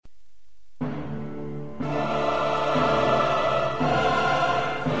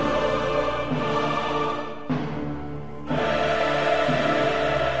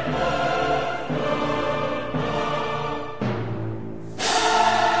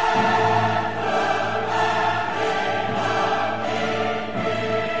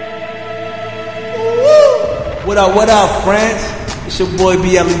What up, friends? It's your boy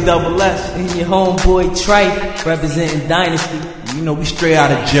BLE-SS. And your homeboy Trife, representing Dynasty. You know we straight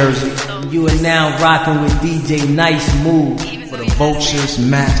out of Jersey. You are now rocking with DJ Nice Move for the Vultures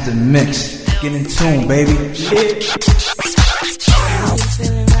Master Mix. Get in tune, baby. Feeling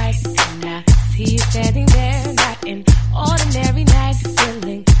right, and I see you standing there, not an ordinary night.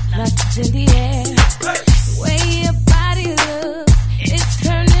 Feeling lust in the air. The way your body looks, it's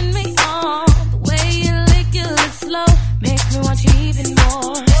turning me on. The way you lick your lips slow makes me want you even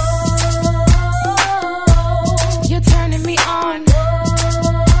more. You're turning me on.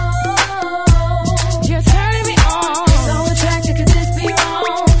 You're turning me on. So attracted, could this be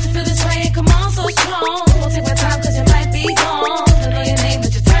wrong? To feel this way and come on so strong. Won't take my time cause you might be gone. Don't know your name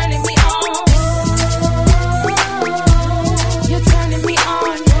but you're turning me on. You're turning me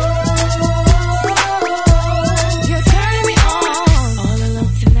on. You're turning me on. All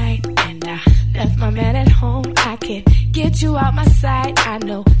alone tonight and I left my man at home. I can't get you out my sight. I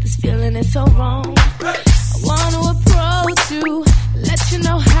know this feeling is so wrong. I wanna approach you, let you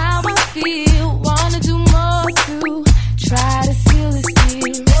know how I feel. Wanna do more to try to seal this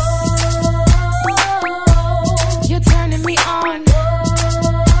deal. You're turning me on.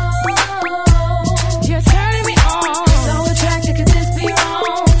 You're turning me on. So attracted, could this be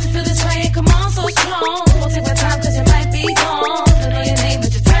wrong? To feel this way and come on so strong. Won't take my time cause you might be gone. Don't know your name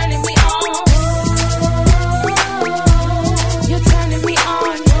but you're turning me on. You're turning me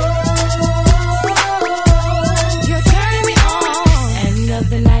on. You're turning me on. End of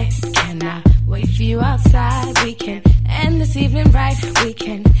the night, can I wait for you outside? We can end this evening right. We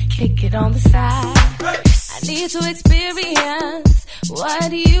can kick it on the side. I need to experience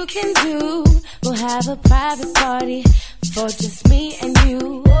what you can do. We'll have a private party for just me and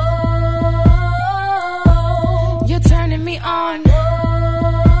you. You're turning me on.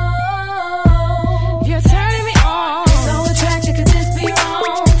 You're turning me on. So attracted, could this be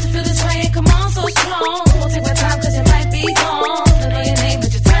wrong? To feel this way and come on so strong. Won't take my time cause you might be gone. Don't know your name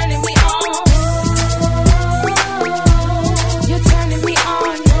but you're turning me on. You're turning me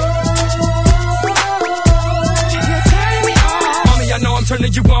on. You're turning me on. Mommy, I know I'm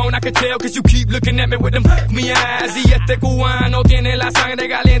turning you on, I can tell cause you keep looking at me with them me eyes. Y este cubano tiene la sangre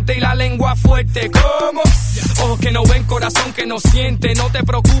caliente y la lengua fuerte. ¿Cómo? Ojos que no ven, corazón que no siente. No te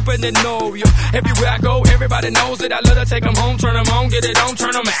preocupes del novio. Everywhere I go, everybody knows that I love to take them home. Turn them on, get it on,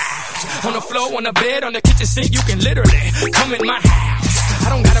 turn them out. On the floor, on the bed, on the kitchen sink, you can literally come in my house. I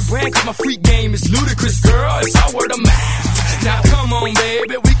don't gotta brag cause my freak game is ludicrous, girl. It's all word of mouth. Now come on,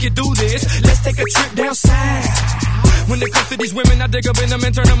 baby, we can do this. Let's take a trip down south. When it comes to these women, I dig up in them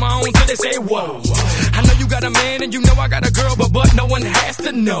and turn them on till they say, whoa. I know you got a man and you know I got a girl, but no one has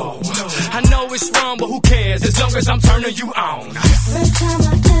to know. I know it's wrong, but who cares as long as I'm turning you on. First time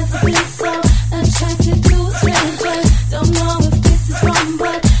I ever been so attracted to a stranger. Don't know if this is wrong,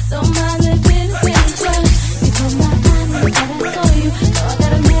 but don't mind living in danger. You caught my eye when I saw you. Thought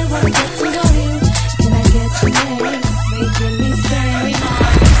that a man would get to know you. Can I get your name? Making me say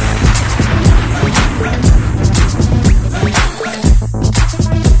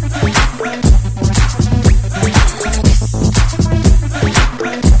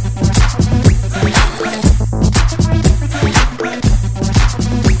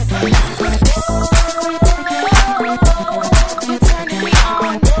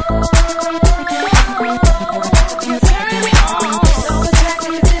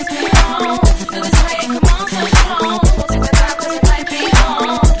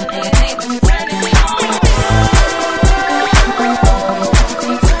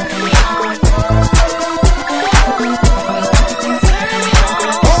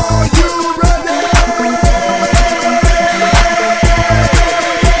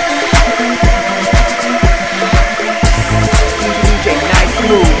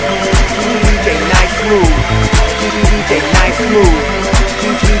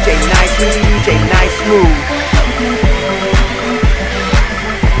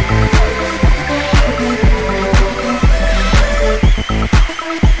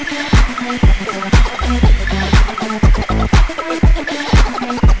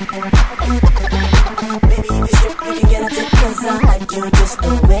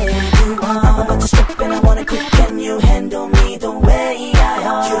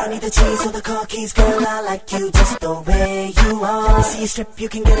strip, you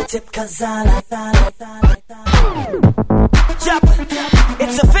can get a tip, cause I like that.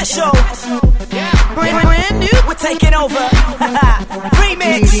 It's official. Brand new. We're taking over.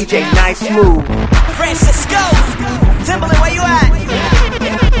 Remix. DJ Nice Move. Francisco. Timberland, where you at?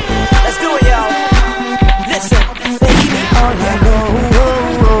 Let's do it, y'all. Listen, baby, all I know,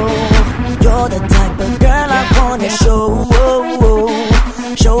 you're the type of girl I want.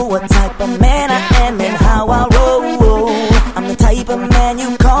 can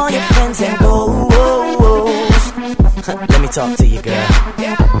you call your friends and go? Let me talk to you, girl.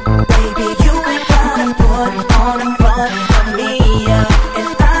 Baby, you ain't gotta put on a front for me, and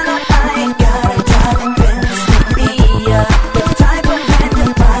I know I ain't gotta try to convince me, the type of man to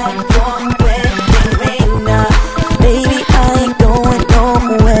buy your wedding ring. Baby, I ain't going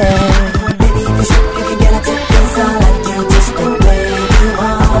nowhere. Baby, if you strip, you can get a tip, 'cause I like you just the way you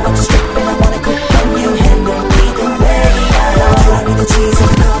are. But you strip and I wanna cook, can you handle me the way I am? Try me the cheese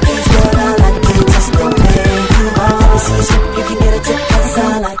and cookies, girl, I like you just the way you are. See you strip, you can get a tip, 'cause I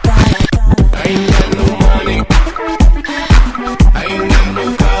like that. I ain't got no money, I ain't got no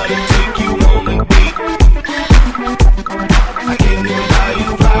car to take you on a date. I can't even buy you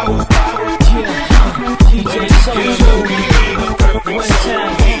flowers. DJ Solo, one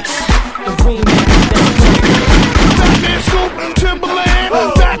time, the room. Batman Scoop, Timberland,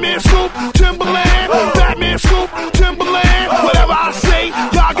 Batman Scoop, Timberland, Batman Scoop, Timberland. Whatever I say,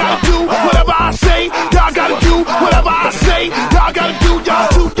 y'all gotta do. Whatever I say, y'all gotta do. Whatever I say, y'all gotta do. Y'all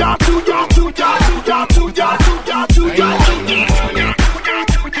too, y'all too, y'all too, y'all too, y'all too, y'all too, y'all too, y'all too.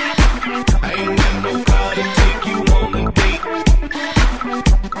 I ain't got no car to take you on a date.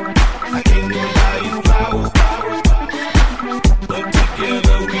 I can't even buy you flowers, but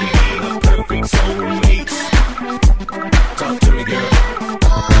together we made a perfect soulmates. Talk to me, girl.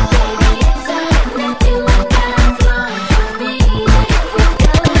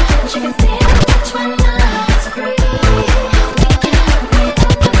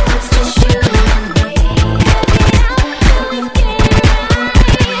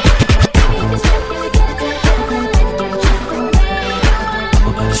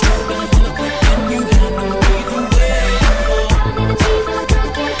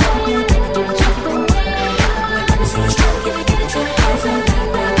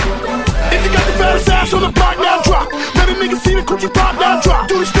 On the block now drop. Let a nigga see the cookie pop now drop.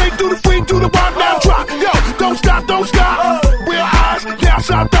 Do the steak, do the freak, do the walk now drop. Yo, don't stop, don't stop. Real eyes, now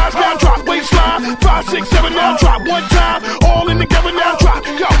shot thighs now drop. Waistline, 5, 6, 7 now drop. One time, all in together now drop.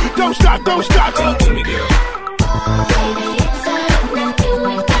 Yo, don't stop, don't stop. Talk to me, girl.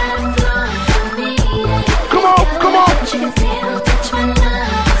 Come on, come on.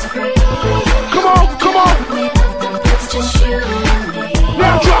 Come on, come on.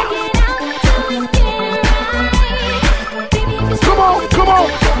 Now drop. Come on, come on.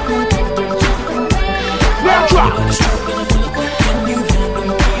 Now drop.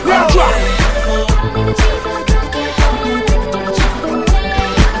 Now drop.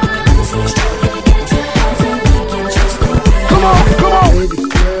 Come on, come on. Baby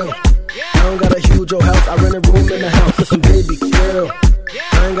girl, I don't got a huge old house. I rent a room in the house. Listen, baby girl,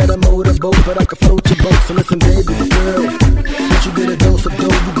 I ain't got a motorboat, but I can float your boat. So listen, baby girl, once you get a dose of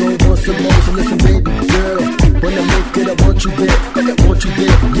dough, you gon' want some more. So listen, baby girl, when I make it, I want you there. I want you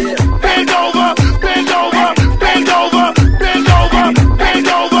there, yeah. Bend over, bend over, bend over, bend over, bend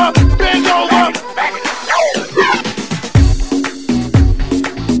over, bend over.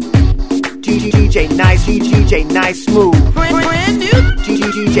 DJ Nice, DJ Nice Smooth. Brand new.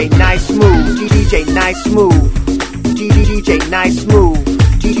 DJ Nice Smooth. DJ Nice Smooth. DJ Nice Smooth.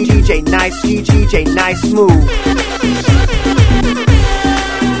 DJ Nice, DJ Nice Smooth.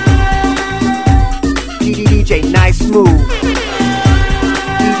 DJ Nice Smooth.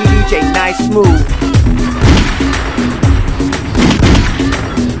 DJ Nice Smooth.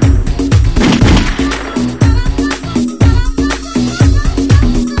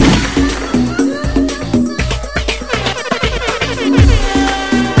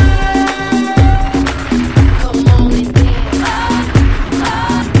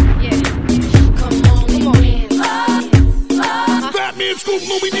 Batman Scoop,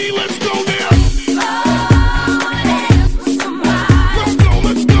 Louie D, let's go now.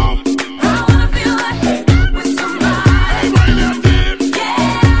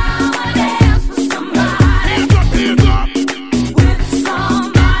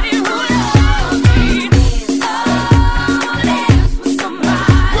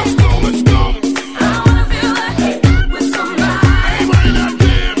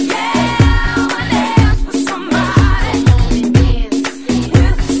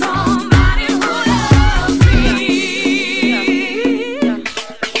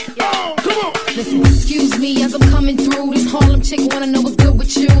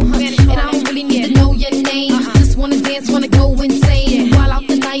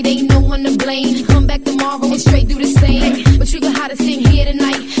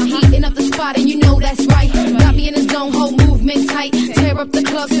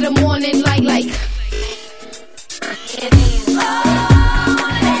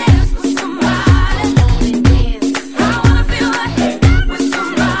 With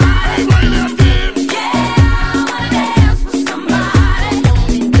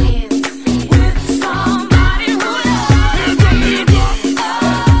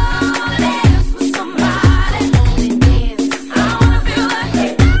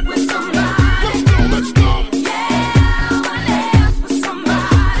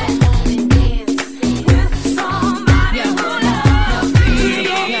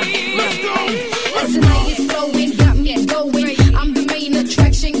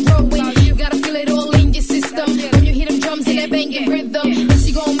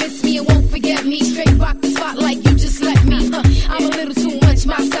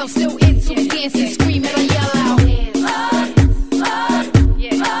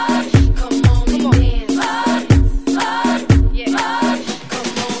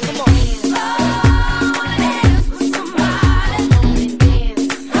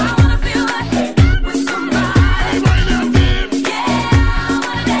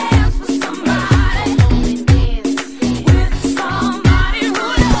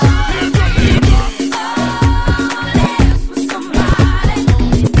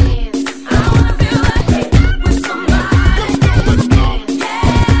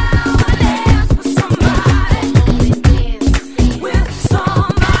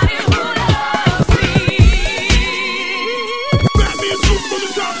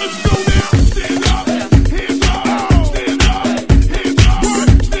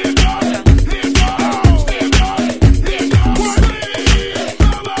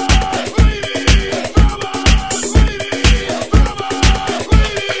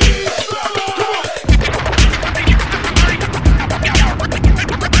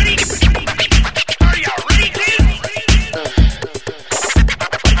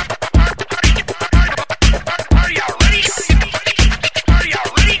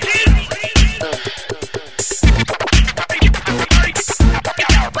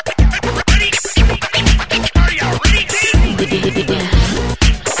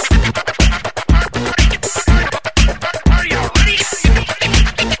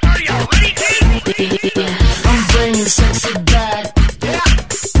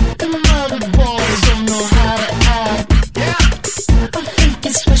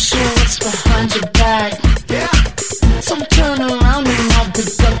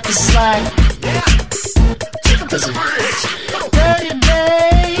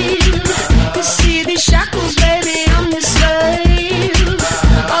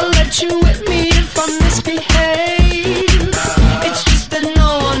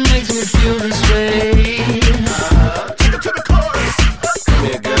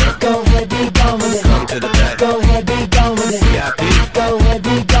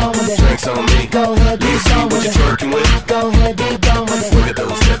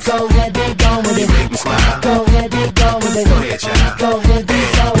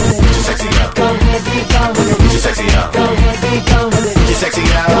out. Go ahead, be gone with it. Get your sexy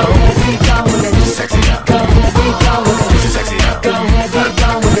out. Go ahead, be gone with it. Get your sexy out. Go ahead, be gone with it. Get your sexy out. Go ahead, be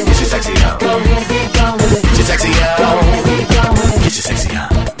gone with it. Get your sexy out. Go ahead, be gone with it. Get your sexy out. Go ahead, be gone with it. Get your sexy out.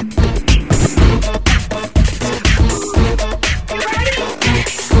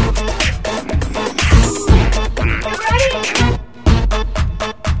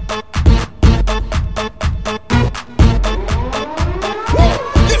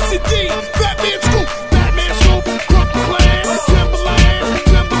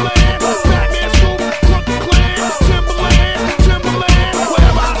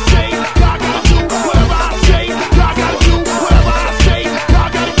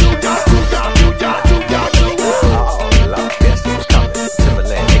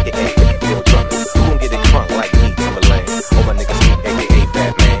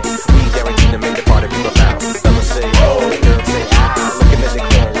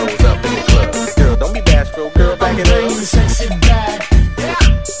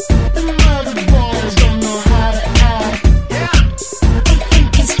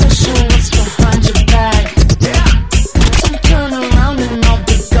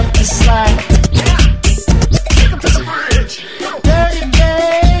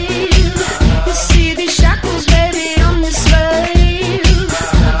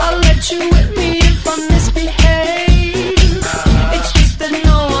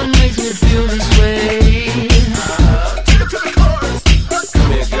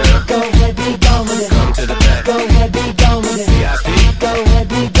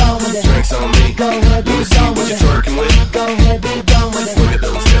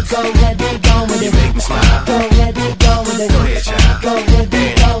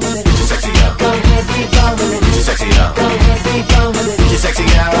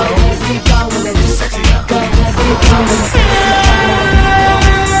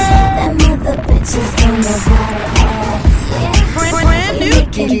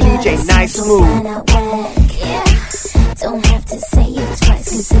 DJ Nice Smooth. Don't have to say it twice,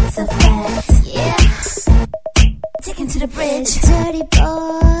 cause it's a fact. Yeah. Taken to the bridge, dirty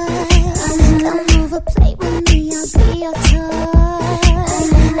boy. Come over, play with me, I'll be your toy.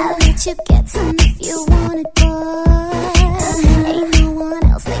 I'll let you get some if you want it, boy. Ain't no one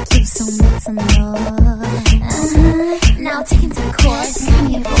else like you, so make some noise. Now take him to the chorus, come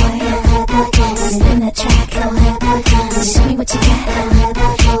here, boy. Spin that track, show me what you got,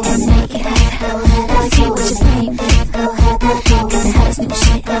 and make it hot. Let's see what you're paying with. Got the hottest new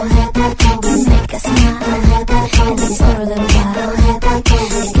shit, you make us smile, and things for a little while. It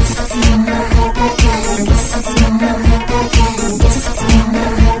gets you sexy on, it gets you sexy on, it gets you sexy on,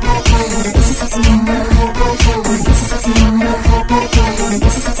 it gets you sexy on, it gets you sexy on, it gets you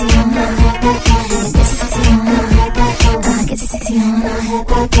sexy on, it gets you sexy on, it gets you sexy on,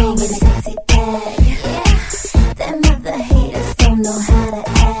 bring it sexy back. Them other haters don't know how to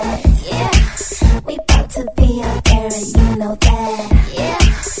act. Yeah, we bout to be up there and you know that. Yeah,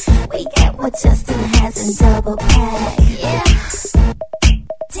 we got what Justin has in double pack. Yeah,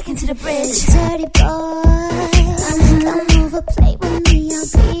 taken to the bridge, dirty boy. Come over, play with me, I'll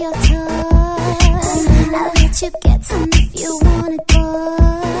be your toy. I'll let you get some if you want it, boy.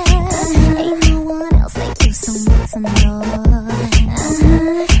 Ain't no one else like you, so make some noise.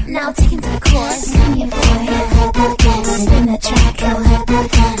 Now take him to the chorus, come here, boy. Spin that track,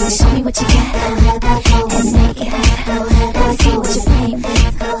 show me what you got, and make it hot. Let's see what you're paying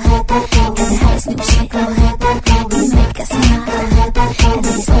with. Got the hottest new shit, you make us smile, and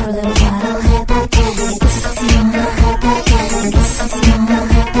things for a little while. It gets you sexy on, it gets you sexy on, it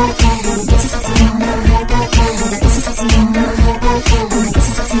gets you sexy on, it gets you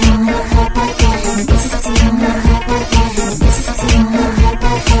sexy on, it gets you sexy on, it gets you sexy on, it gets you sexy on,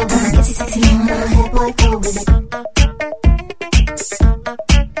 it gets you sexy on, boy, go with it.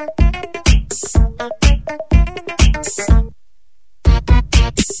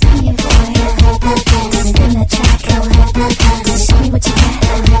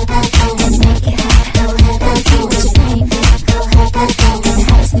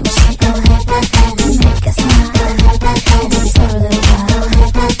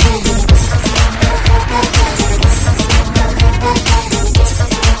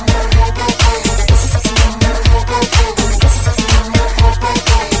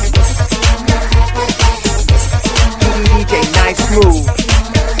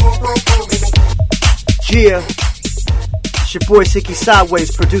 Yeah, it's your boy Sicky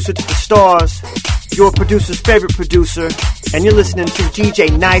Sideways, producer to the stars, your producer's favorite producer, and you're listening to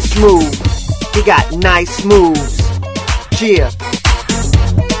DJ Nice Smooth. He got nice moves. Yeah.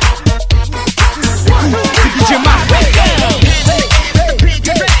 DJ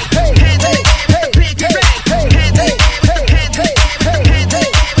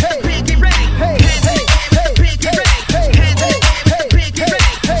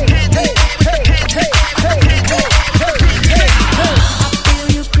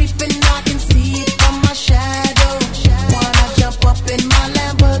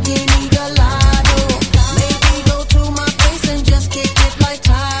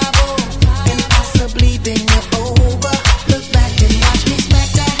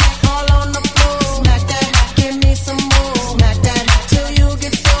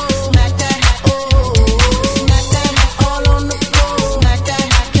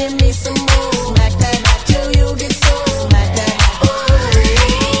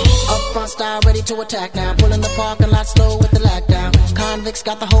style ready to attack now. Pull in the parking lot slow with the lockdown. Convicts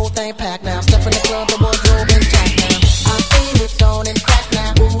got the whole thing packed now. Step in the club, the wardrobe intact now. I feel it's on and crack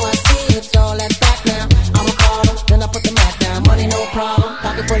now. Ooh, I see it's all at back now. I'ma call them, then I put the Mac down. Money no problem,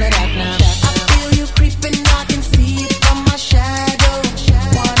 pocket full of that now. I feel you creeping, I can see it from my shadow.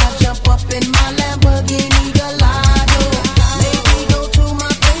 Wanna jump up in my Lamborghini Gallardo? Maybe go to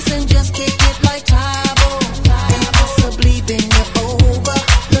my place and just kick it like Tybo. And possibly bend you over.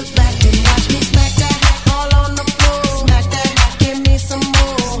 Look back and watch me smack that all on the floor. Smack that, give me some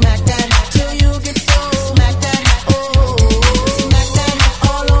more. Smack that till you get so. Smack that, oh. Smack that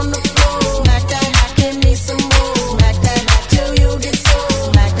all on the floor. Smack that, give me some more. Smack that till you get so.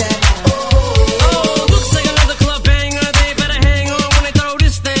 Smack that, oh. Oh, looks like another club banger. They better hang on when they throw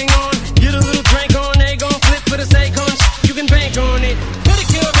this thing on. Get a little drink on, they gon' flip for the steak on. You can bank on it.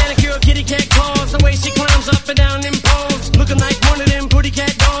 Pedicure, manicure, kitty cat calls. The way she climbs up and down them poles. Looking like one of them pretty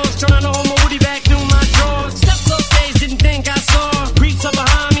cat dolls. Trying to hold my woody back through my drawers. Steps up stage, didn't think I saw. Creeps up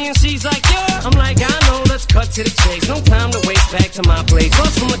behind me and she's like, yeah. I'm like, I know, let's cut to the chase. No time to waste, back to my place.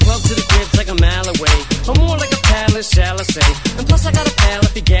 Bus from the club to the crib's like a mile away. Or more like a palace, shall I say. And plus I got a pal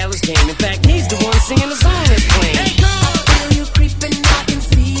if the gal is game. In fact, he's the one singing the song that's playing. Hey, girl! I feel you creeping, I can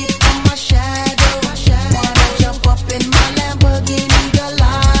see it from my shadow. Wanna jump up in my Lamborghini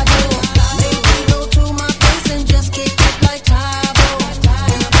Gallardo? Maybe go to my place and just kick it like Tybo.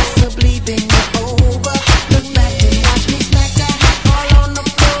 And possibly bend you over. Look back and watch me smack that all on the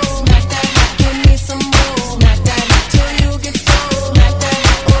floor. Smack that, give me some more. Smack that till you get so. Smack that,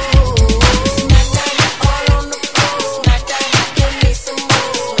 oh. Smack that all on the floor. Smack that, give me some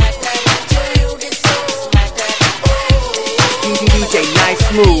more. Smack that till you get so. Smack that, oh. DJ Nice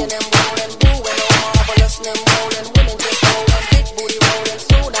Move.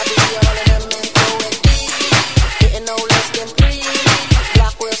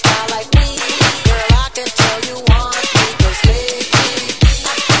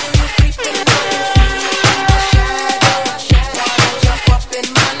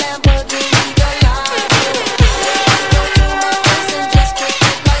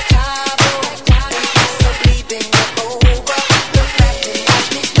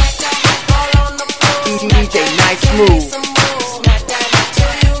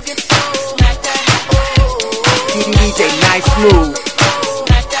 DJ Nice Move. DJ Nice Move.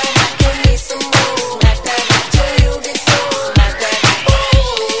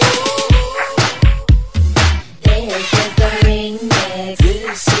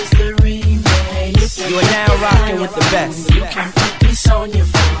 You are now rocking with the best. You can put this on your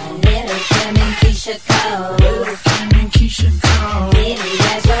phone. Little Kim and Keisha Cole. Little Kim and Keisha Cole. Diddy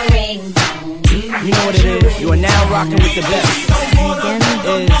as your ringtone. You know what it is. You are now rocking with the best. Is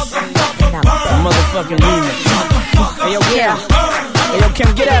the motherfucking remix. Hey yo, Kim. Hey yo, Kim,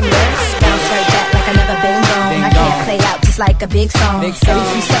 get at me, man. Bounce right back like I never been gone. I can't play out just like a big song. Every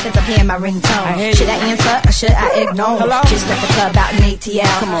few seconds I'm hearing my ringtone. Should I answer or should I ignore? Hello? Just left the club out in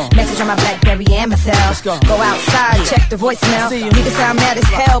ATL. Message on my BlackBerry and my cell. Go outside, check the voicemail. Niggas sound mad as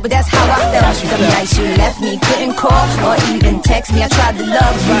hell, but that's how I felt. Some nights you left me, couldn't call or even text me. I tried to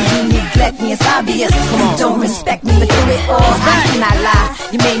love you, you neglect me. It's obvious. You don't respect me, but through it all, I cannot lie.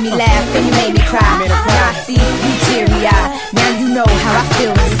 You made me laugh and you made me cry. Now I see you teary-eyed. Now you know how I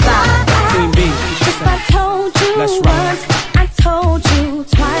feel inside. Queen B. If I told you once, I told you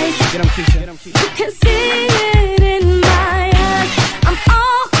twice. Get 'em, Keisha. Get 'em, Keisha. You can see it in my eyes. I'm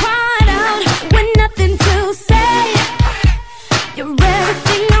all cried out with nothing to say. You're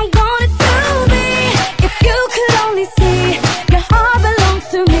everything I wanted to be. If you could only see, your heart belongs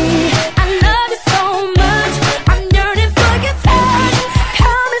to me. I love you so much, I'm yearning for your touch.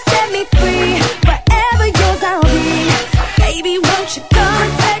 Come and set me free, forever yours I'll be. Baby, won't you come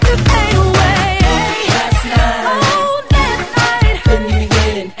and take this pain away? Last night, couldn't even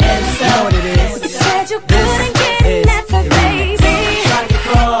get an answer. You know what it is. You said you couldn't get an answer, baby. Tried to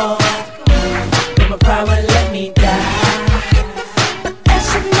call, but my pride wouldn't let me die. That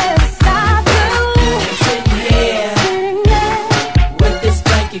should never stop you. I'm sitting here with this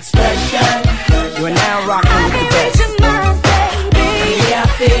blank expression. You are now rocking with the best. Baby, I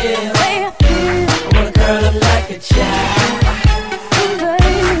feel I wanna curl up like a child.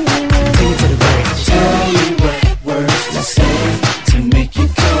 Take it to the bridge. Tell me what words to say to make you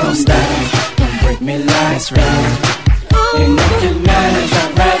come style. Don't break me like right. And if it matters,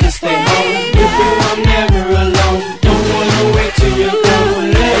 I'd rather stay home with you. I'm never alone. Don't wanna wait till you're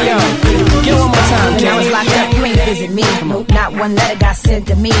gone. Hey yo, get it one more time. When I was locked up, you ain't visit me. Not Not one letter got sent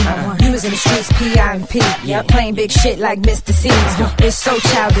to me. You was in the streets, P.I.M.P. Playing big shit like Mr. C. It's so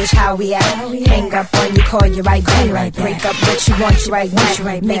childish how we act. Hang up on you, call you right back. Break up what you want, you right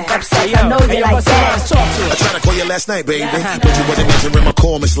back. Make up sex, I know you like that. I tried to call you last night, baby, but you wasn't answering my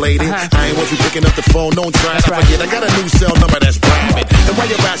call, Miss Lady. I ain't want you picking up the phone, don't try to forget. I got a new cell number that's private. And while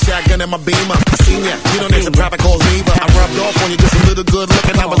you're out shotgun in my Beamer, I seen ya. You don't answer private calls either. I rubbed off on you just a little good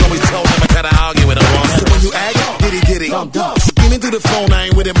looking. I was always told them I gotta argue with them. So when you act, diddy. Scheming through the phone, I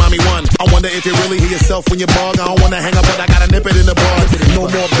ain't with it, mommy one. I wonder if you really hear yourself when you bug. I don't wanna hang up, but I gotta nip it in the bud. No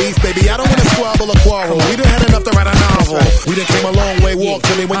more beef, baby. I don't wanna squabble or quarrel. We done had enough to write a novel. We done came a long way. Walk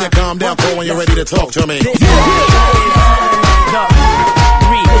to me when you calm down, call when you're ready to talk to me.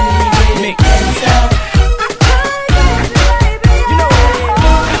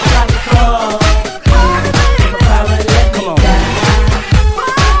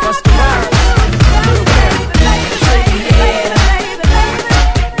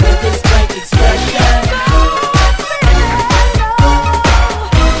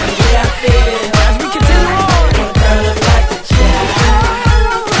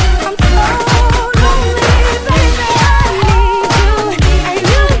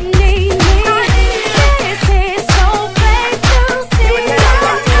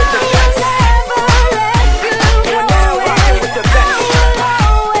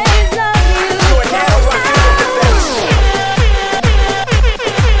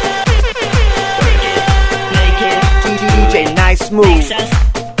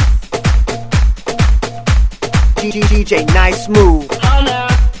 DJ Nice Move. Harder,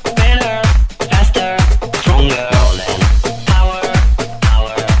 better, faster, stronger. Power,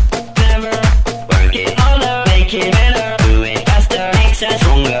 never work it harder, make it better, do it faster, makes us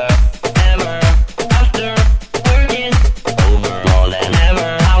stronger. Ever after work is over, more than ever.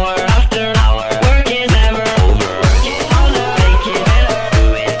 Hour after hour, work is never over. Work it harder, make it better, do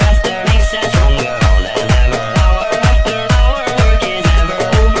it faster, makes us stronger. More than ever. Hour after hour, work is never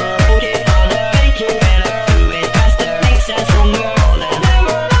over. Work it harder, make it better, do it faster, makes us stronger. More than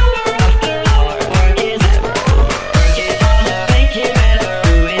ever. Hour after hour, work is never over. Work it harder, make it better,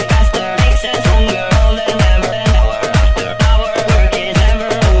 do it faster, makes us stronger. More than ever. Hour after hour, work is never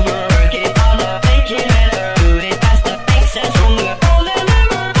over. Work it harder, make it better, do it faster, makes us stronger. More than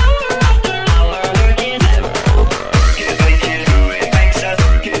ever. Hour after hour, work is never over. Work it, make it, do it, makes us.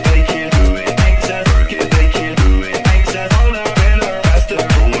 Work it, make it, do it, makes us. Work it, make it, do it, makes us. Harder, better, faster,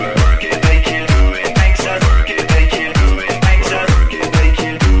 stronger. Work it, make it, do it, makes us. Work it, make it, do it, makes us. Work it, make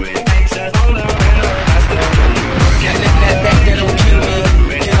it, do it, makes us. Harder, better, faster, stronger. And that don't kill me,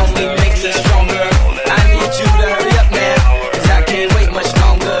 it only makes us stronger. I need you to hurry up now, cause I can't wait much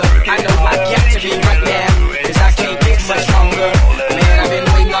longer. I know I got to be right now, cause I can't get much longer. Man, I've been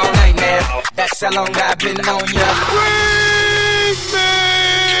waiting all night now, that's how long I've been on ya.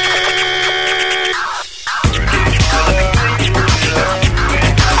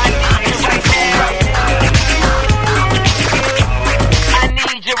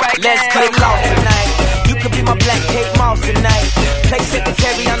 Let's get lost tonight. You could be my black Kate Moss tonight. Play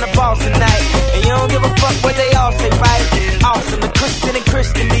secretary on the boss tonight. And you don't give a fuck what they all say, right? Awesome, the Christian and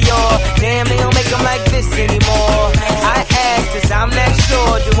Christian Dior. Damn, they don't make them like this anymore. I asked this, I'm not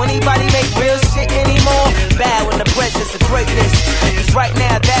sure. Do anybody make real shit anymore? Bad when the presence of greatness. Cause right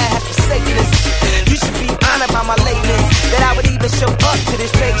now that has forsaken us. You should be honored by my lateness, that I would even show up to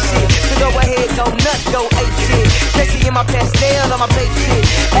this fake shit. So go ahead, go nuts, go ape shit. Especially in my pastel on my fake shit.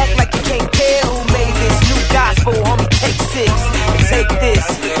 Act like you can't tell who made this new gospel, homie. Take 6 and take this,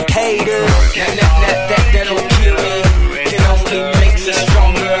 haters. That don't kill me, it only makes us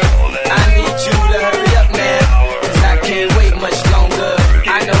stronger. I need you to hurry up now, cause I can't wait much longer.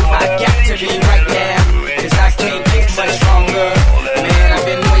 I know I got to be right now, cause I can't get much stronger. Man, I've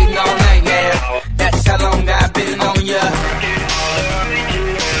been waiting all night now, that's how long I've been on ya.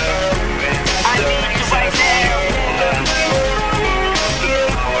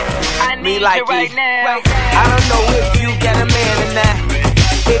 Me like right now. I don't know if you got a man or not,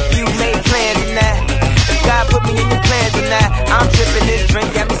 if you made plans or not, if God put me in your plans or not. I'm tripping, this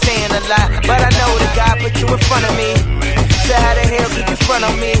drink got me saying a lot, but I know that God put you in front of me. So how the hell could you front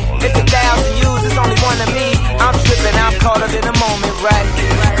on me? It's 1,000 yous, it's only one of me. I'm tripping, I'm caught up in the moment, right?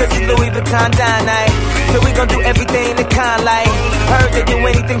 Cause it's Louis Vuitton dine night, so we gon' do everything the kind like. Heard they do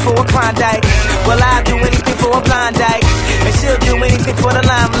anything for a Klondike, well I'll do anything for a blind dyke. And she'll do anything for the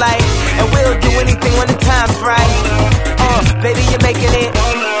limelight, and we'll do anything when the time's right. Baby, you're making it.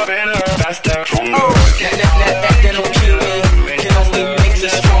 That don't kill me, it only makes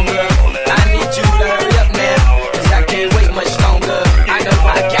us stronger. I need you to hurry up now, cause I can't wait much longer. I know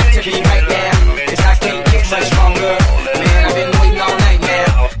I got to be right now, cause I can't get much stronger. Man, I've been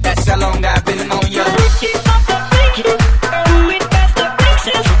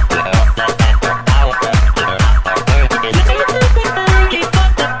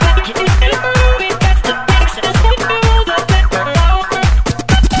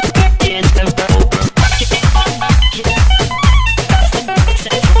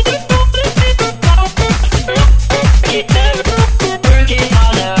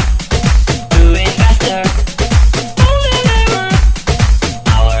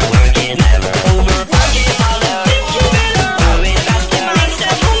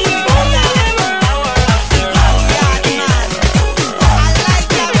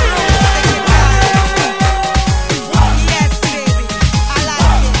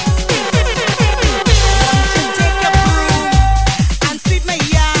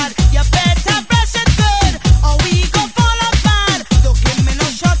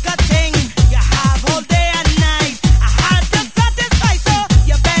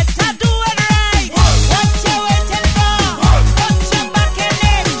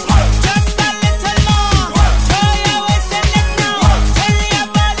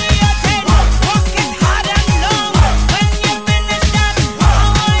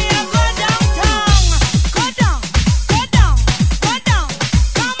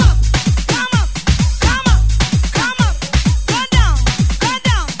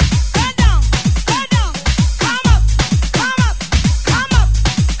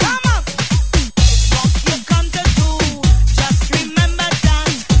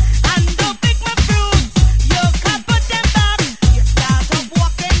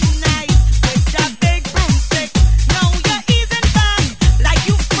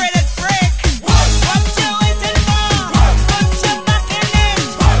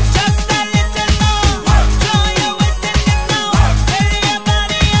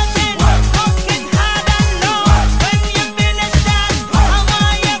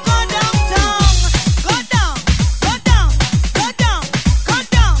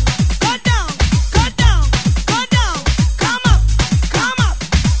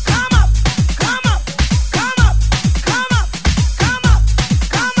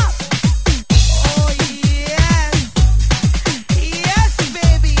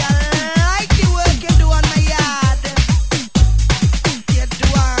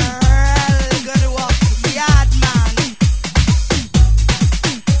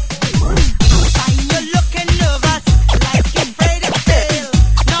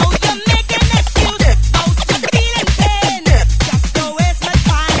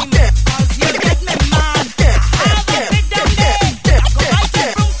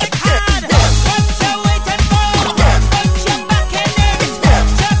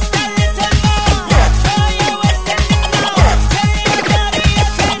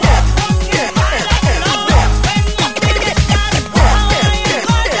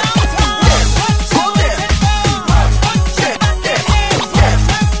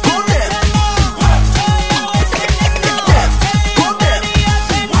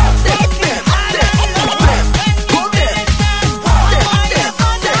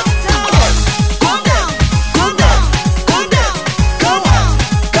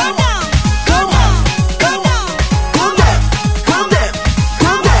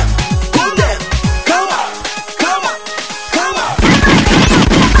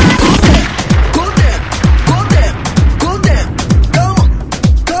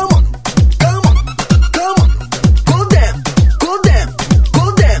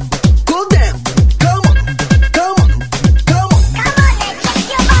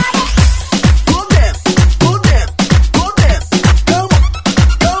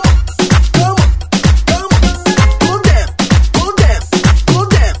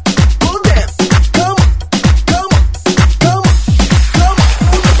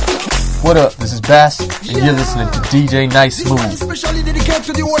Bass, and you're listening to DJ Nice Smooth. Especially dedicated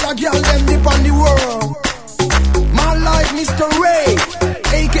to the older girl them deep on the world. My life, Mr. Ray,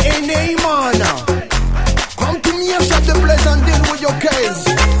 aka Neymar. Come to me and shut the place and deal with your case.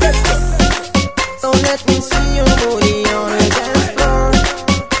 So let me see your booty on the dance floor.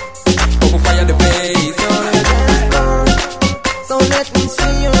 Open fire the place on the dance floor. So let me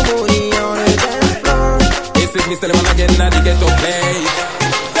see your booty on the dance floor. This is Mr. Lemon again, now the ghetto place.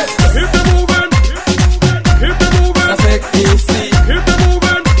 Keep the moving, keep the moving. That's make me see. Keep the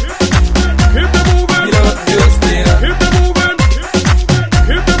moving, keep the moving. You know, you still. Keep the moving,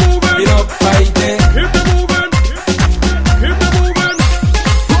 keep the moving. You know, fighting. Keep the moving, keep the moving.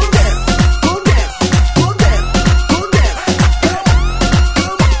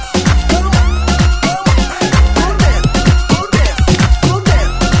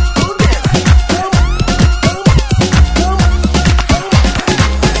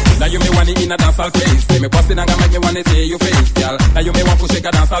 Now you me want it in a dancehall place. Let me bust it and make me wanna see your face, girl. Now you me want to shake a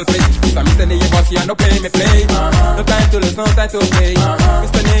dancehall place. If I'm Mr. Name boss, you no play me play. No time to lose, no time to play.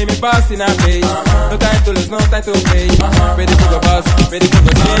 Mr. Name me boss in a place. No time to lose, no time to play. Ready for the boss, ready for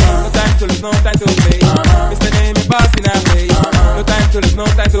the game. No time to lose, no time to play. Mr. Name me boss in a place. No time to lose, no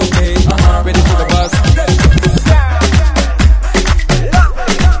time to play. Ready for the boss.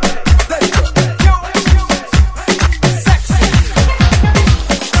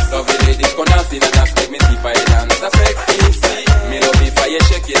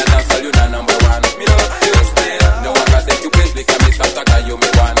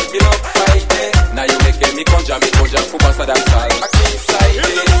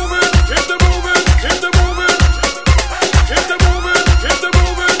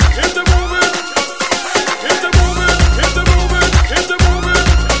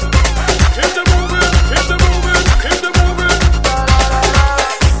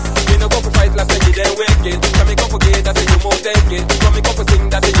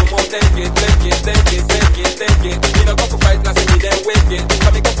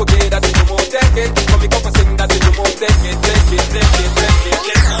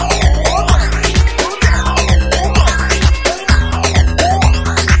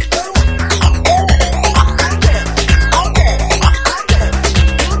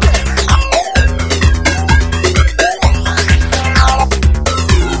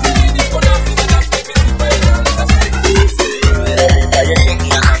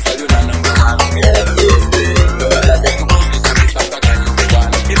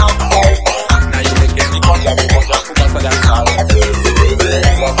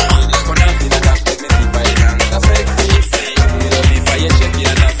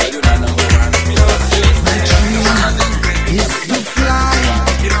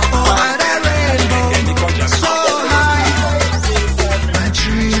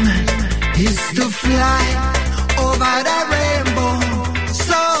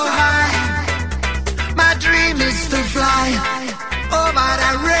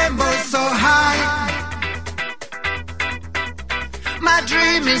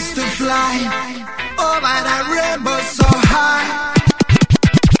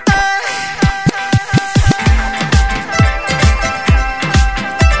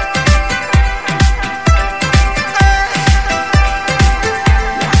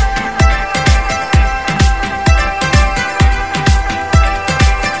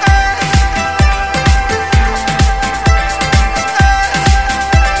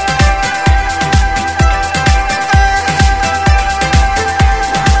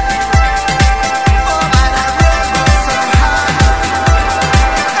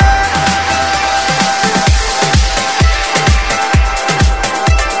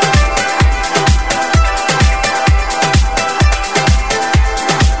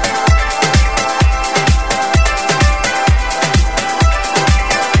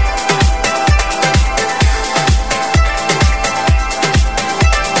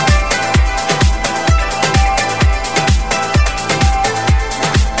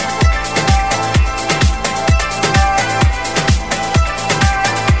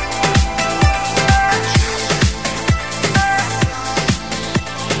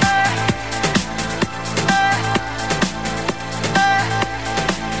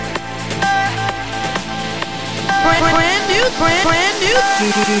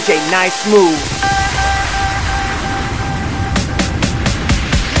 DJ Nice Smooth.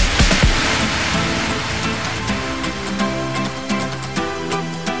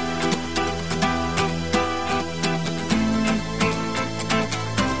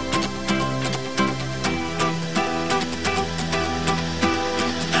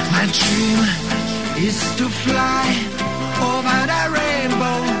 My dream is to fly over the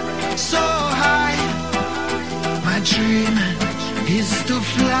rainbow so high.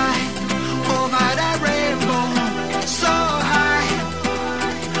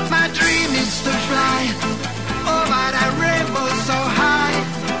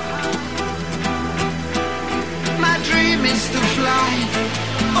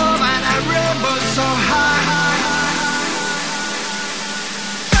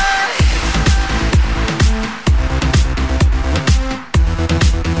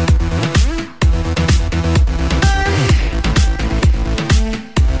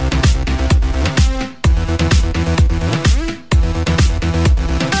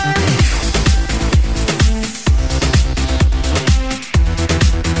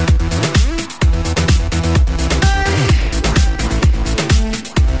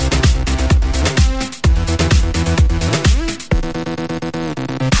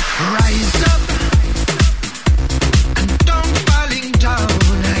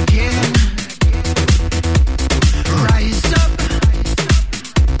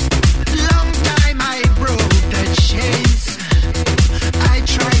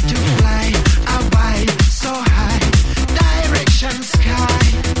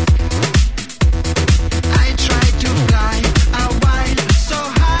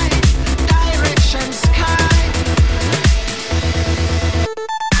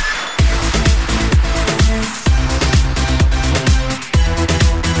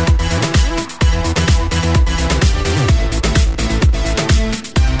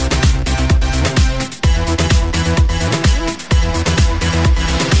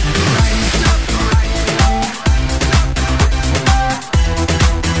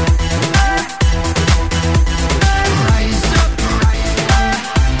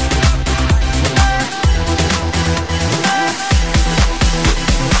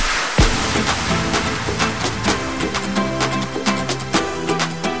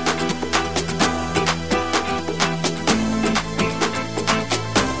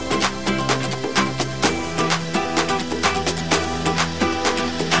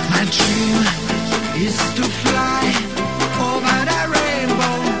 My dream is to fly over that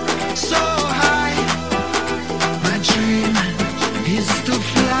rainbow so high. My dream is to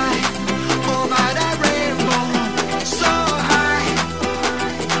fly over that rainbow so high.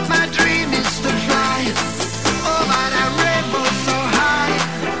 My dream is to fly over that rainbow so high.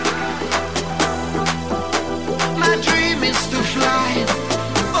 My dream is to fly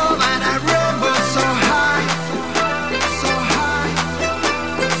over that rainbow so high. So high,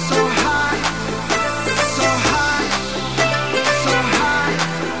 so high, so high, so high,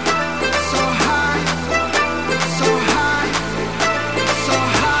 so high, so high, so high, so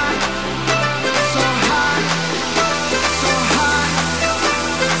high, so high, so high,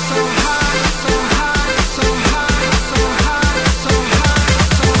 so high, so high, so high,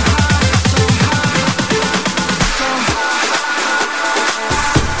 so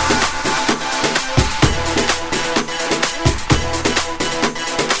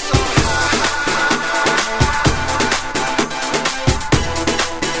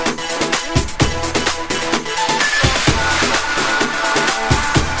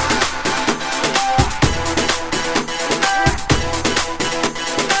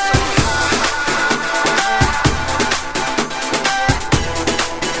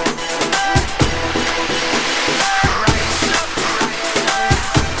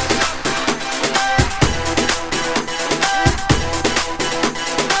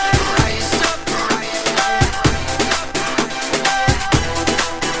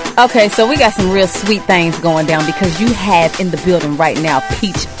Okay, so we got some real sweet things going down because you have in the building right now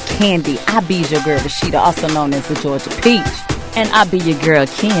Peach Candy. I be your girl Rashida, also known as the Georgia Peach. And I be your girl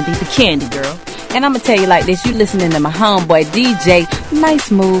Candy, the Candy Girl. And I'm going to tell you like this, you listening to my homeboy DJ Nice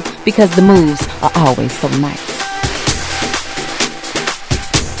Move because the moves are always so nice.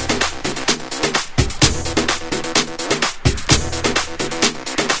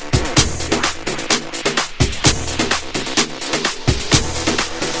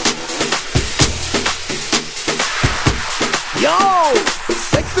 Yo,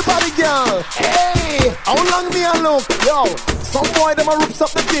 sexy body girl. Hey, how long me a look? Yo, some boy them a rips up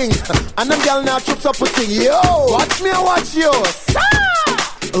the thing, and them girl now trips up the thing. Yo, watch me and watch you.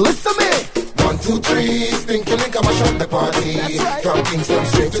 Listen me. 1, 2, 3, stinky link, I'ma shut the party. Right. From Kingston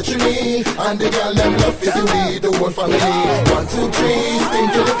straight to Trinity, and the girl them love fizzy weed, the whole family. 1, 2, 3,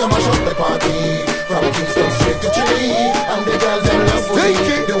 stinky link, I'ma shut the party. From Kingston straight to Trinity, and the girl them love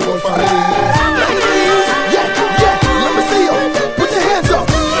weed, the whole family. Ladies, yeah, let me see you. Put your hands up.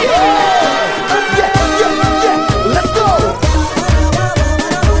 Yeah, let's go.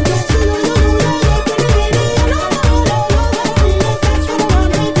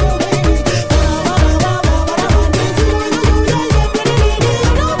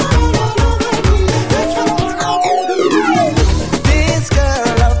 This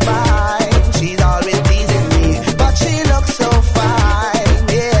girl of mine, she's always teasing me, but she looks so fine,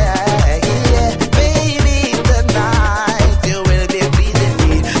 yeah, yeah. Baby, tonight you will be pleasing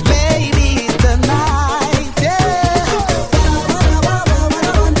me. Baby, tonight, yeah.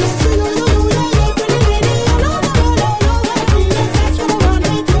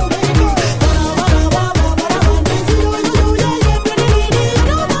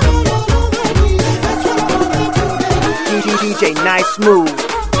 DJ Nice Move.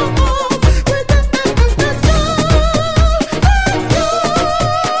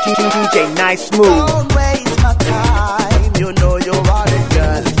 DJ Nice Move. Don't waste my time. You know you want it,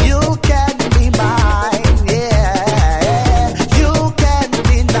 girl. You can be mine, yeah. You can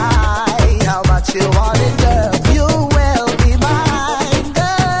deny how much you want it, girl. You will be mine,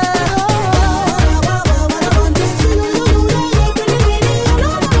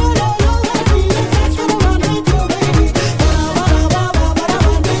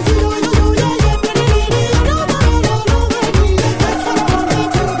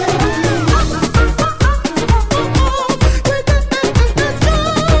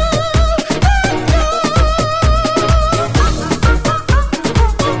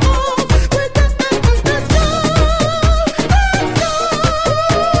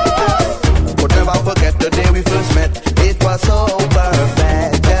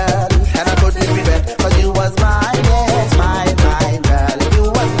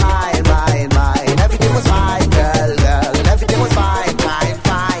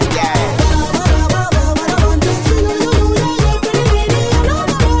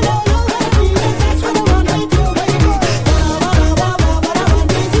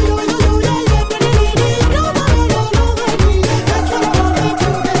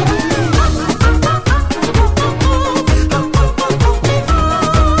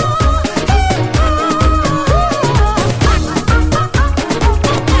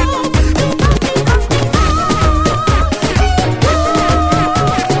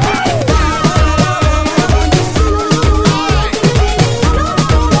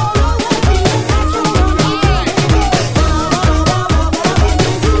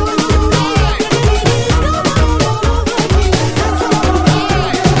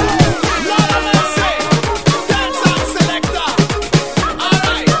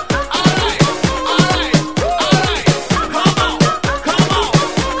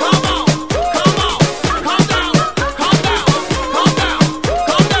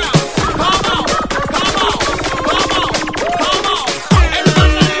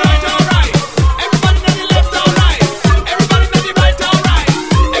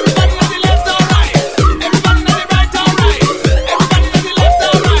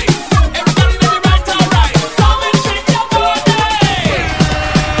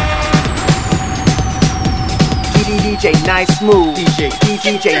 Smooth.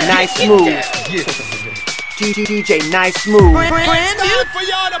 DJ Nice Smooth. DJ Nice Smooth. It's time for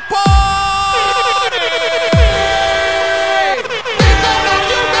y'all to party.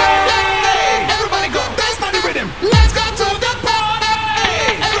 Everybody go dance to the rhythm. Let's go to the party.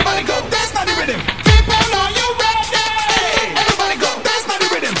 Everybody go dance to the rhythm. People, are you ready? Everybody go dance to the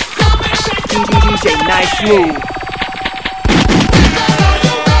rhythm. Come and shake your body. DJ Nice Smooth.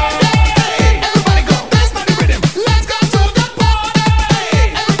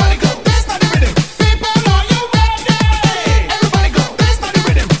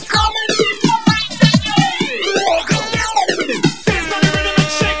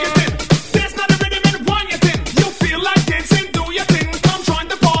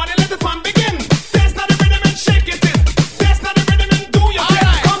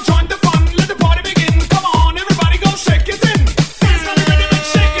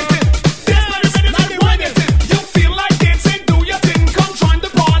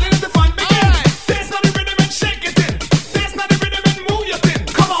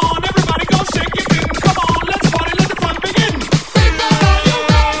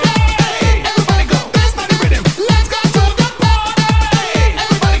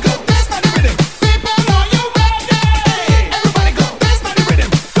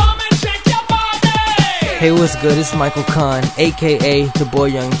 Hey, what's good? It's Michael Kahn, aka the Boy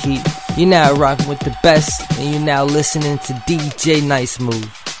Young Heat. You're now rocking with the best, and you're now listening to DJ Nice Move.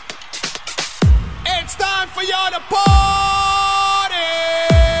 It's time for y'all to party.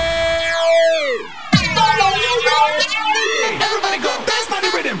 Everybody go dance to the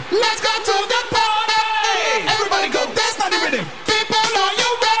rhythm. Let's go to the party. Everybody go dance to the rhythm. People, are you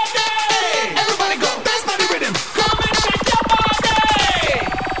ready? Everybody go dance to the rhythm. Come and shake your body.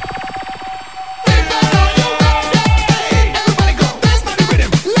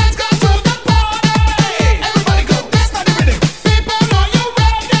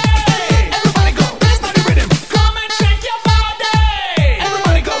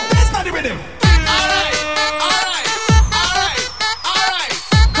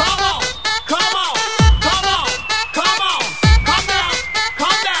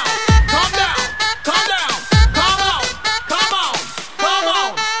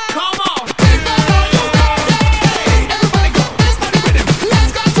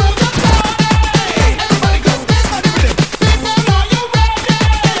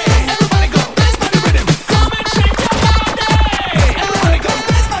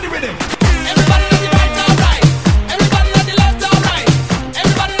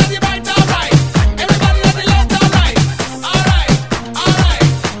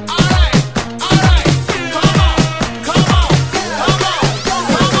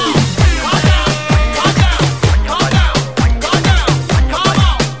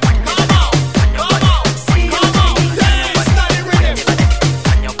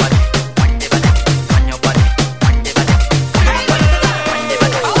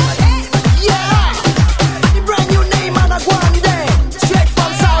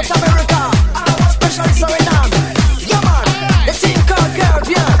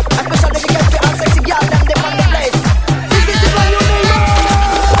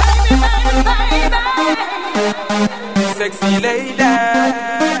 Sexy lady,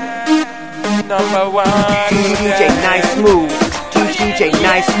 number one. DJ Nice Move. DJ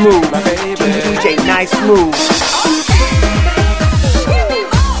Nice Move. DJ Nice Move.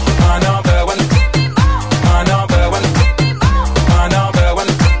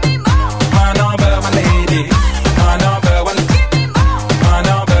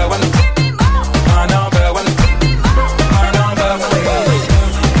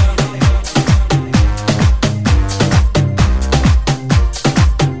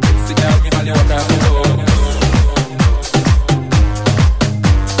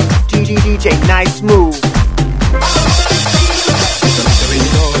 DJ Nice Move.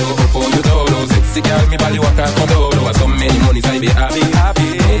 Sexy girl, me body walk out Condoro. So many monies I be happy.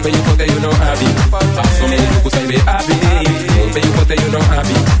 Open you put you know happy. So many looks I be happy. Open you put you know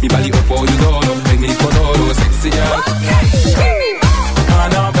happy. Me body up for you dolo. Make me Condoro. Sexy girl. My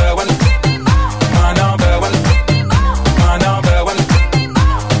number one. My number one. My number one.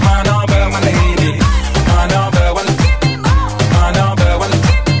 My number one lady. My number one. My number one.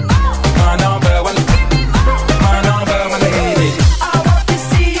 My number one. My number one lady. I want to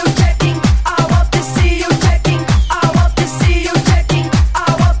see you checking. I want to see you checking. I want to see you checking.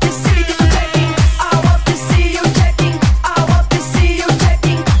 I want to see you checking. I want to see you checking. I want to see you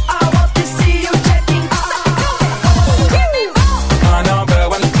checking. I want to see you checking.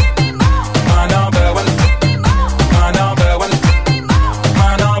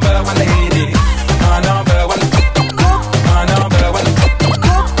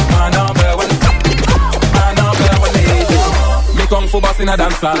 fu boss in a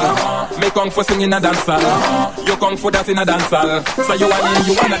dancehall. Me kung fu sing in a dancehall. You kung fu dance in a dancehall. So you want in,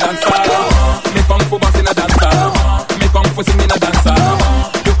 you wanna dancehall. Me kung fu boss in a dancehall. Me kung fu sing in a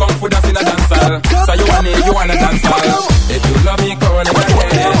dancehall. You kung fu dance in a dancehall. So you want in, you wanna dancehall. If you love me, come on in my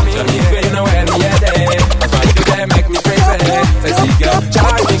head. Tell me where you know when me a day. That's why you there make me crazy. Say see girl,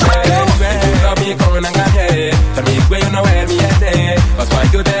 charge me crazy. If you love me, come on in my head. Tell me where you know when me a day. That's why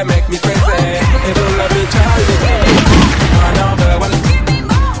you there make me crazy. If you love me, charge me crazy. My number one.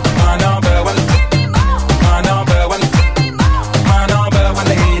 My number one. My number one. My number one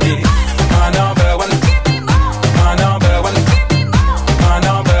lady. My number one. My number one. My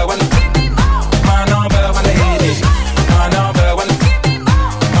number one. My number one lady. My number one.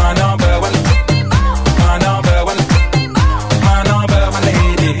 My number one. My number one. My number one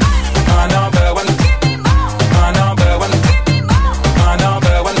lady. My number one. My number one. My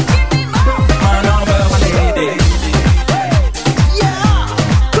number one. My number one lady.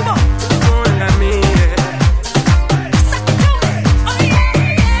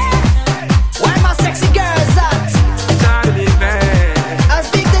 Why my sexy girls at? I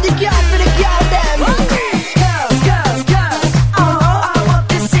speak to the girl for the girl them. Girls, girls, girls. Oh, I want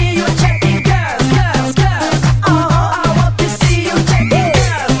to see you checking. Girls, girls, girls. Oh, I want to see you checking.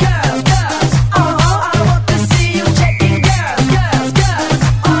 Girls, girls, girls. Oh, I want to see you checking. Girls, girls, girls.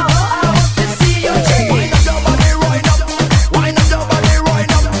 Oh, I want to see you checking. Wind up your body, wind up. Wind up your body,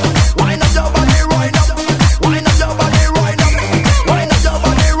 wind up. Wind up your body, wind up. Wind up your body, wind up. Wind up your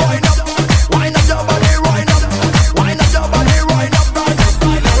body, wind up. Wind up your body, wind up. Wind up your body, wind up.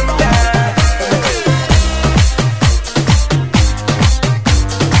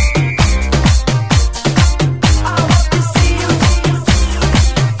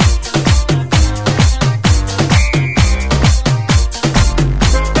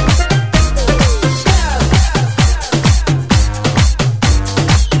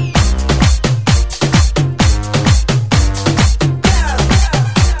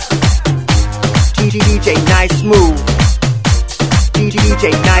 DJ Nice Move.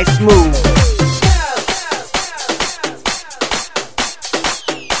 DJ Nice Move.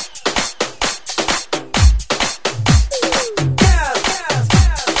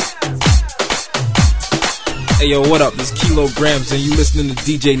 Hey yo, what up? It's Kilograms and you listening to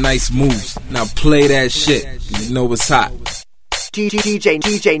DJ Nice Moves. Now play that shit. You know what's hot.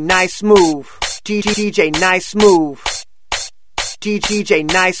 DJ Nice Move. DJ Nice Move. DJ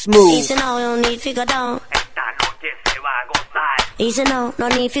Nice Move. Easy now, no need to go down. Easy now, no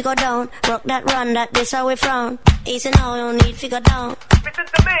need to go down. Rock that run, that this how we frown. Easy now, no need to go down.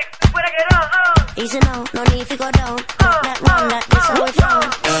 Easy now, no need to go down. Rock that run, that this how we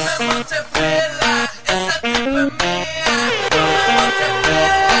frown.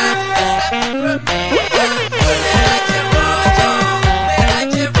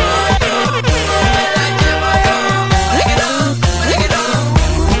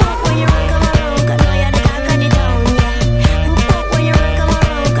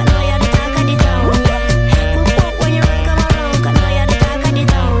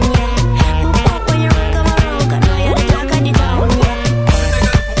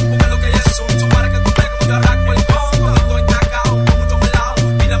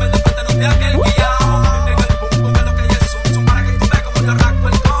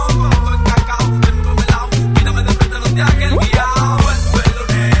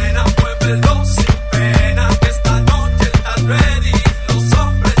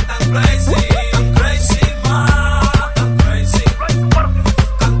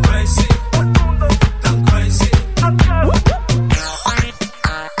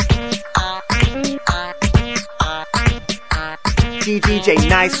 DJ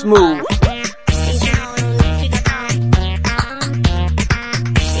Nice Move.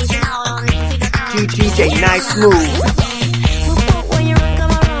 DJ Nice Move.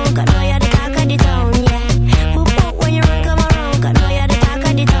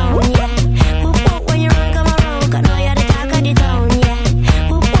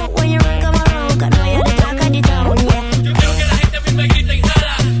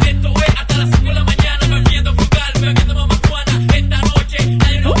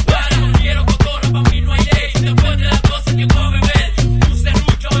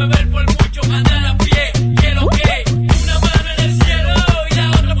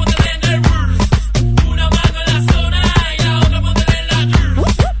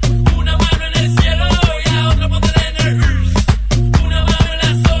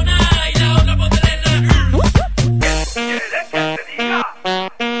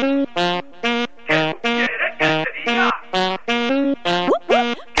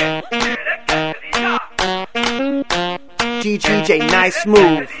 DJ Nice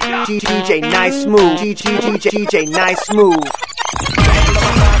Smooth, DJ Nice Smooth, DJ Nice Smooth.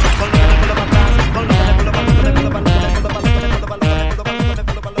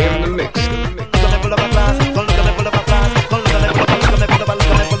 In the mix.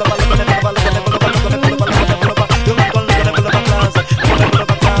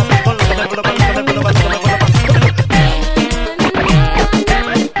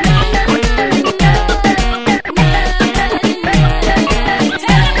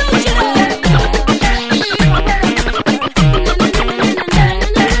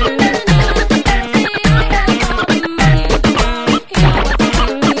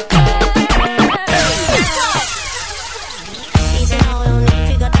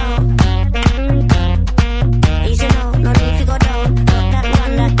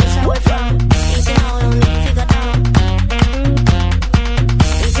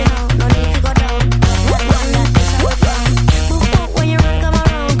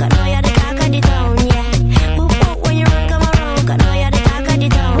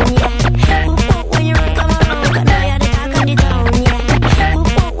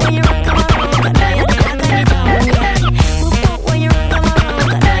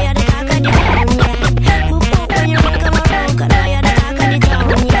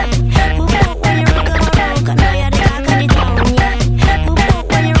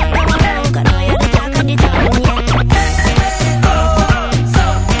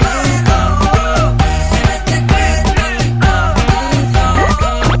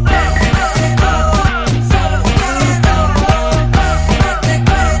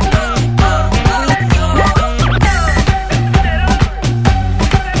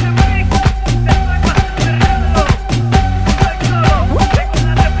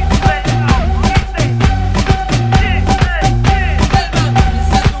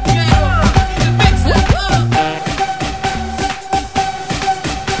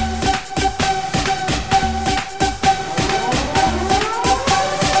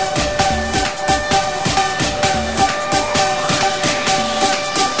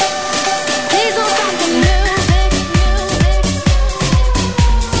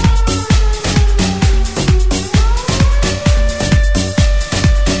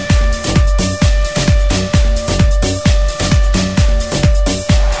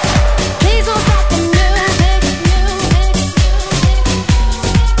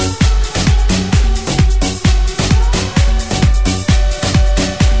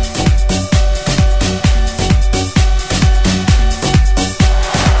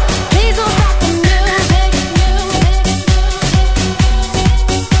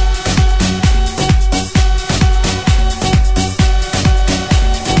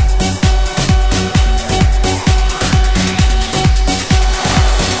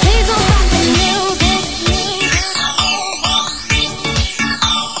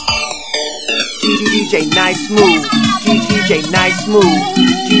 DJ Nice Smooth, DJ Nice Smooth,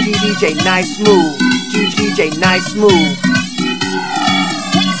 DJ Nice Smooth, DJ Nice Smooth.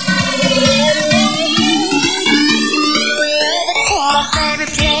 My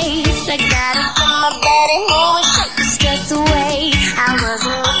favorite place, I got it from my body, moving, shake the stress away. I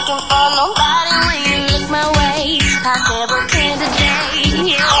wasn't looking for nobody when you look my way. Possible candidate,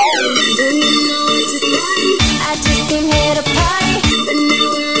 yeah. I just came here to party, but now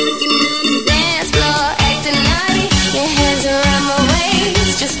we're rocking on the dance floor, acting naughty. Your hands around my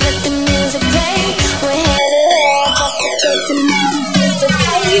waist, just let the music play. We're hand to hand, just to take tomorrow face to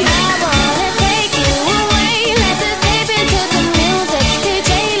face. I wanna take you away, let's escape into the music.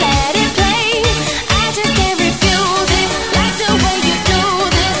 DJ, let it play. I just can't refuse it. Like the way you do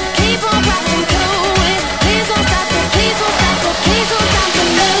this, keep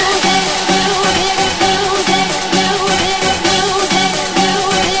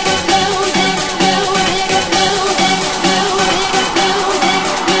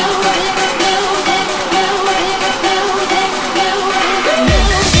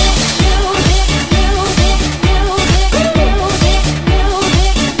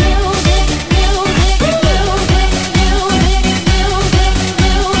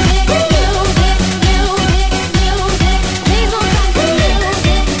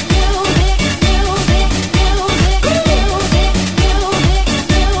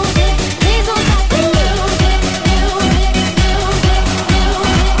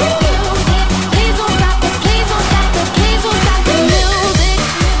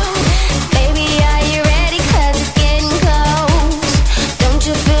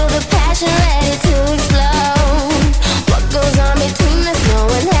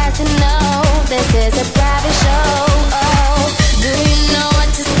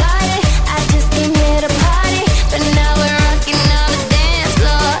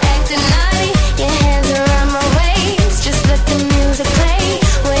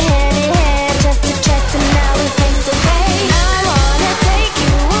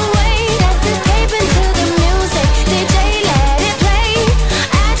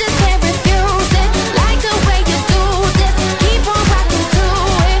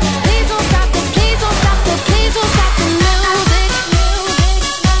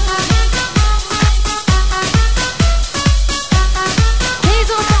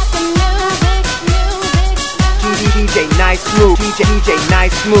Smooth, DJ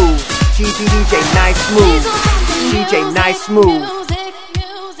Nice Smooth, DJ Nice Smooth, DJ Nice Smooth,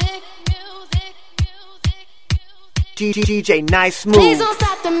 DJ Nice Smooth. Please don't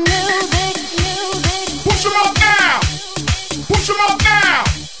stop the music. Push 'em up now. Push 'em up now.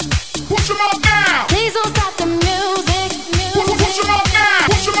 Push 'em up now. Please don't stop the music. Push 'em up now.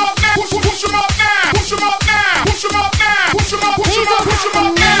 Push 'em up now. Push 'em up now. Push 'em up now. Push 'em up now. Push 'em up. Push 'em up. Push 'em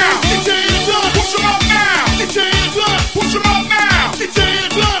up now. Get your hands up. Push 'em up now. Get your hands up. Push 'em up now. Get your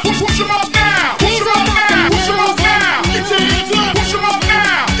hands up. Push 'em up now. Push 'em up now. Push 'em up now. Get your hands up. Push 'em up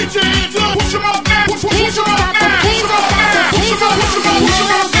now. Get your hands up. Push 'em up now. Push 'em up now. Push 'em up now. Push 'em up. Push 'em up. Push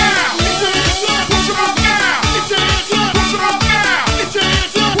 'em up now. Get your hands up. Push 'em up now. Get your hands up. Push 'em up now. Get your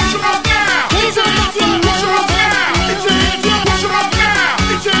hands up. Push 'em up now. Get your hands up. Push 'em up now. Get your hands up. Push 'em up now.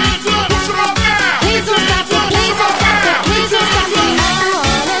 Get your hands up. Push 'em up now. Please don't stop the, please don't stop the, please don't stop the. I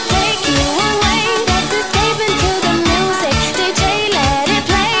wanna take you away. Let's escape into the music. DJ, let it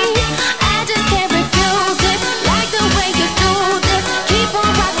play. I just can't refuse it. Like the way you do this. Keep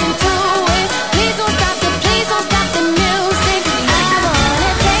on rocking to it. Please don't stop the, please don't stop the music. I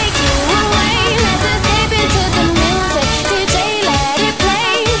wanna take you away. Let's escape into the music. DJ, let it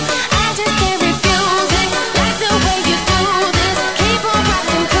play. I just can't refuse it. Like the way you do this. Keep on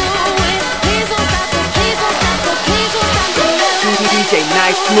rocking to it. Please don't stop the, please don't stop the, please don't stop the music. DJ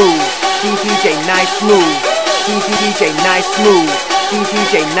Nice Smooth, DJ Nice Smooth, DJ Nice Smooth,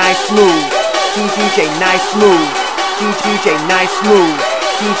 DJ Nice Smooth, DJ Nice Smooth, DJ Nice Smooth,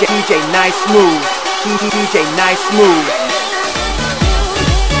 DJ Nice Smooth, DJ Nice Smooth.